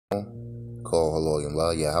Call Haloyim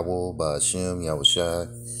La Yahweh Ba'Hashem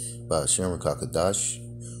Yahushai Ba'Hashem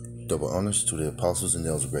Rakakadash. Double honors to the apostles and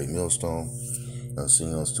elders of Great Millstone.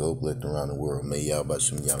 Singing us to hope left around the world. May Yahweh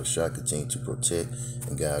Ba'Hashem Yahushai continue to protect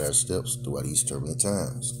and guide our steps throughout these turbulent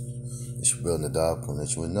times. It's your brother Nadab coming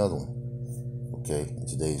at you with another one. Okay, and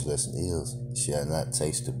today's lesson is, shall not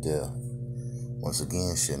taste of death. Once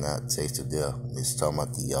again, shall not taste of death. It's talking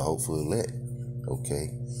about the hopeful elect.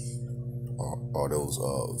 Okay, are those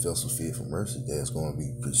vessels fit for mercy that's going to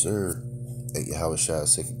be preserved at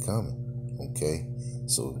Yahweh's second coming. Okay,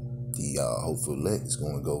 so the hopeful elect is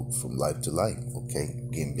going to go from life to life. Okay,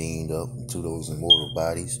 getting beamed up into those immortal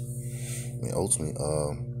bodies, and ultimately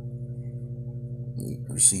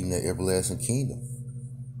receiving that everlasting kingdom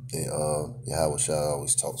that Yahweh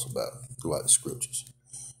always talks about throughout the scriptures.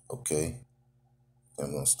 Okay,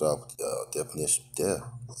 I'm going to start with the definition of death: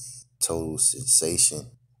 total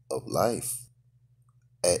cessation of life,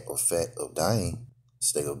 act or fact of dying,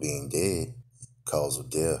 state of being dead, cause of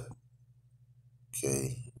death.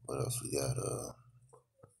 Okay, what else we got?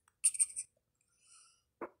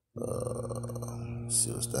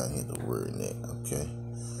 See what's down here, the word in it. Okay,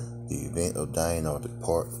 the event of dying or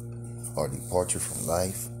departure from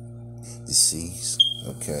life, decease.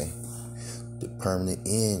 Okay, the permanent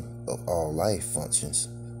end of all life functions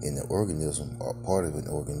in the organism or part of an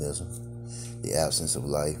organism, the absence of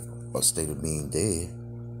life or state of being dead,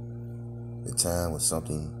 the time when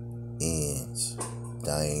something ends,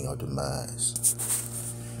 dying or demise.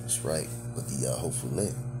 That's right, but the hopeful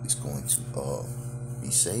elect is going to be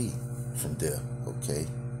saved from death, okay?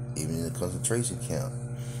 Even in the concentration camp.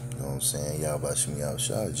 You know what I'm saying? Yahweh Ba'Hashem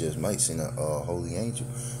Yahushua just might send a holy angel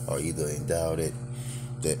or either endow that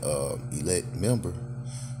elect member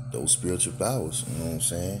those spiritual powers, you know what I'm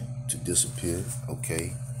saying, to disappear,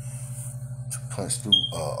 okay? To punch through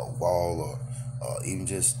a wall or even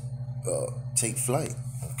just take flight,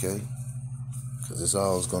 okay? Because it's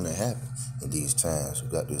always going to happen in these times. We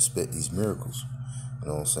got to expect these miracles, you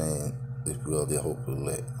know what I'm saying, if we are the hope of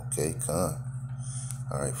elect, okay? Come.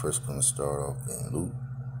 All right, first going to start off in Luke.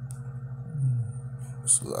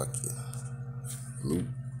 It's like it. Luke.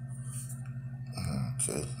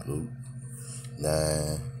 Okay, Luke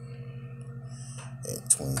 9 and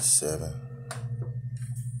 27.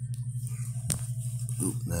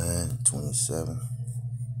 Luke 9:27.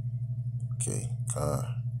 Okay, come.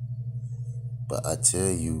 But I tell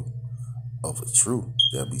you of a truth,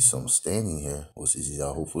 there'll be some standing here, which is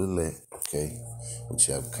y'all hopeful elect, okay, which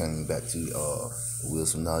have coming back to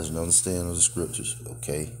wisdom, knowledge, and understanding of the scriptures,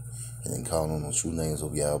 okay, and then calling on the true names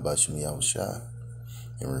of Yahweh Ba'Hashem Yahushua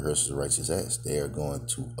and rehearses the righteous acts. They are going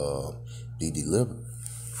to be delivered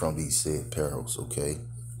from these said perils, okay,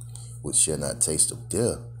 which shall not taste of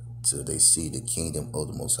death till they see the kingdom of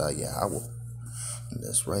the Most High Yahweh. And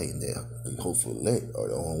that's right, and the hopeful elect are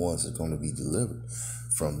the only ones that are going to be delivered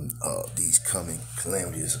from these coming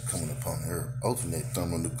calamities that are coming upon the earth. Ultimate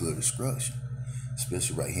thermonuclear destruction,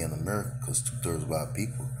 especially right here in America, because 2/3 of our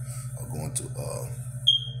people are going to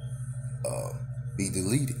be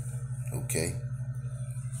deleted, okay?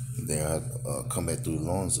 They'll come back through the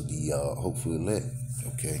loins of the hopeful elect,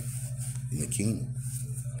 okay, in the kingdom.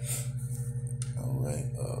 All right,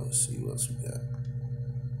 let's see what else we got.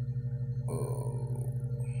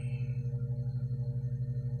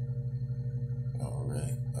 All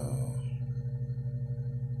right,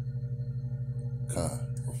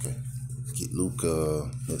 okay. Get Luke,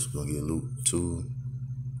 next we're gonna get Luke 2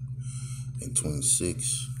 and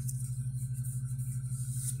 26.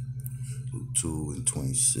 Luke 2 and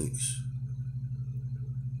 26.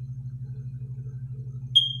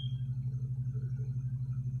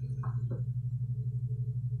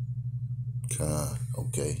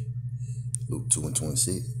 Okay. Luke 2 and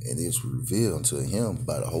 26. And it is revealed unto him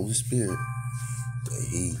by the Holy Spirit that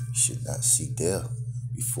he should not see death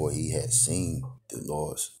before he had seen the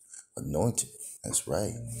Lord's anointed. That's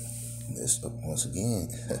right. And that's once again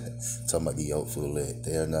talking about the hopeful elect.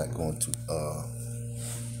 They are not going to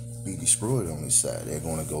be destroyed on this side. They're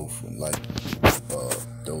going to go from like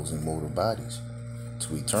those immortal bodies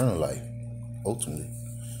to eternal life, ultimately.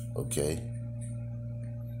 Okay.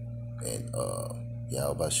 And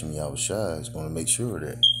Yahweh Ba'Hashem Yahushua is going to make sure of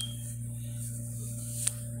that,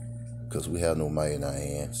 because we have no might in our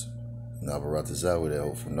hands. Now, Baratazah with that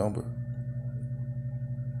hopeful number.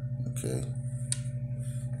 Okay.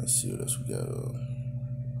 Let's see what else we got.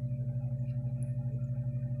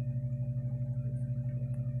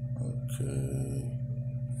 Okay.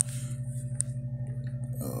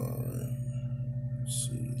 All right. Let's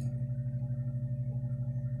see.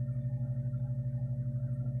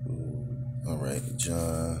 All right.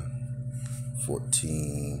 John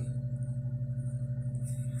 14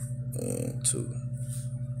 and 2.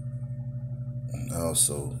 And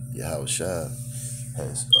also, Yahushua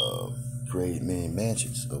has created many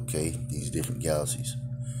mansions, okay, these different galaxies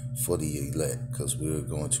for the elect, because we're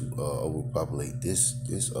going to overpopulate this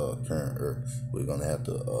current earth. We're going to have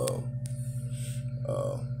to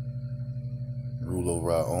rule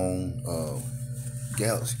over our own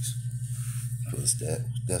galaxies, because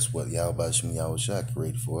that's what Yahweh Shem Yahushua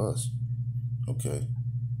created for us. Okay.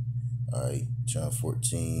 All right. John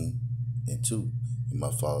 14 and 2. In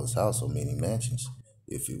my Father's house are many mansions.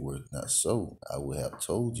 If it were not so, I would have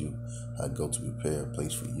told you I go to prepare a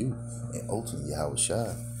place for you. And ultimately,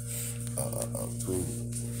 Yahushua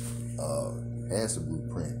created, has the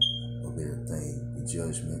blueprint of everything, the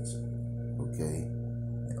judgments, okay?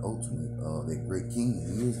 And ultimately, that great king,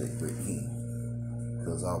 he is that great king,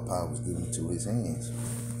 because all power was given to his hands,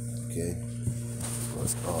 okay? But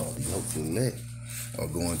the hopeful elect are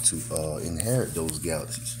going to inherit those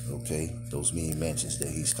galaxies, okay? Those many mansions that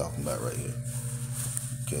he's talking about right here,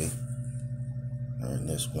 okay? All right,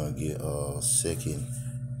 next we're going to get 2nd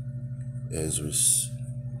Ezra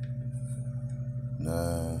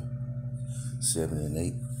 9, 7, and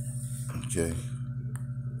 8, okay?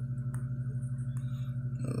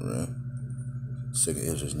 All right. 2nd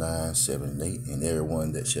Ezra 9, 7, and 8, and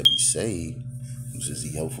everyone that shall be saved, which is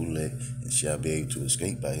the hopeful elect, and shall be able to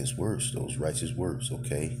escape by his works, those righteous works,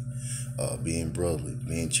 okay? Being brotherly,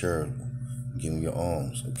 being charitable, giving your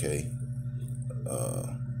alms, okay?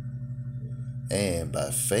 And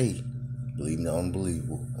by faith, believing the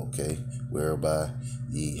unbelievable, okay? Whereby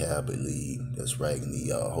ye have believed. That's right. And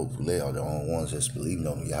the hopeful elect are the only ones that's believing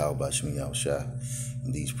on Yahweh Shem Yahushua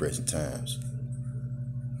in these present times.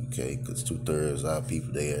 Okay, because 2/3 of our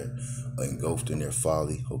people there are engulfed in their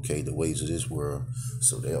folly, okay, the ways of this world.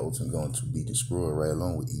 So they're ultimately going to be destroyed right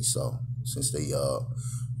along with Esau, since they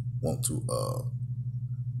want to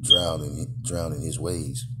drown in his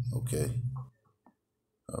ways. Okay.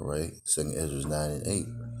 All right. 2nd Ezra 9 and 8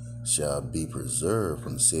 shall be preserved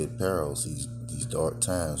from the said perils, these dark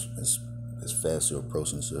times as fast as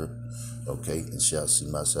approaching, sir. Okay, and shall see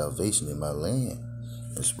my salvation in my land.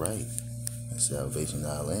 That's right. And salvation in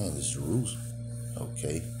our land is Jerusalem.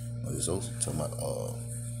 Okay. Well, it's also talking about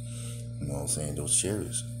you know what I'm saying, those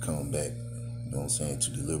chariots coming back, you know what I'm saying,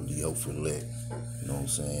 to deliver the hopeful elect, you know what I'm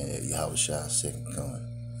saying, at Yahushua's second coming.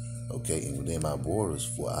 Okay, and within my borders,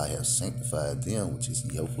 for I have sanctified them, which is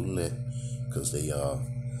the hopeful elect, because they are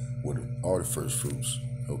the first fruits,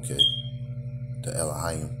 okay, the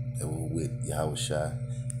Elohim that were with Yahushua,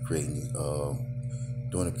 creating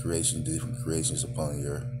doing the creation, different creations upon the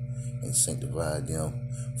earth, and sanctified them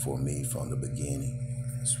for me from the beginning.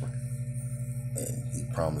 That's right. And he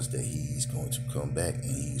promised that he's going to come back,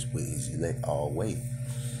 and he's with his elect always.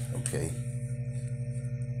 Okay,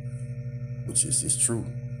 which is his truth,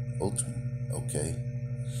 ultimate. Okay,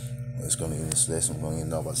 well, it's going to end this lesson. We're going to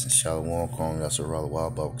end off by saying Shalom, Kong, Yasarala,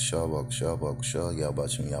 Wabak, Shabak,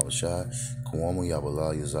 Yabachim, Yabashai, Kuwamu,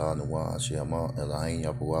 Yabala, Yazar, Nawa, Ashiyama, Elahin,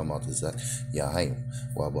 Yapawa, Matazak, Yahim,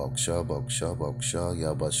 Wabak, Shabak,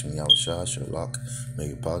 Yabachim, Yabashai, Sherlock, may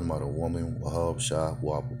your pardon by the woman, Wahab, Shah,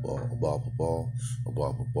 Wababal,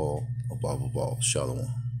 Abababal, Shalom.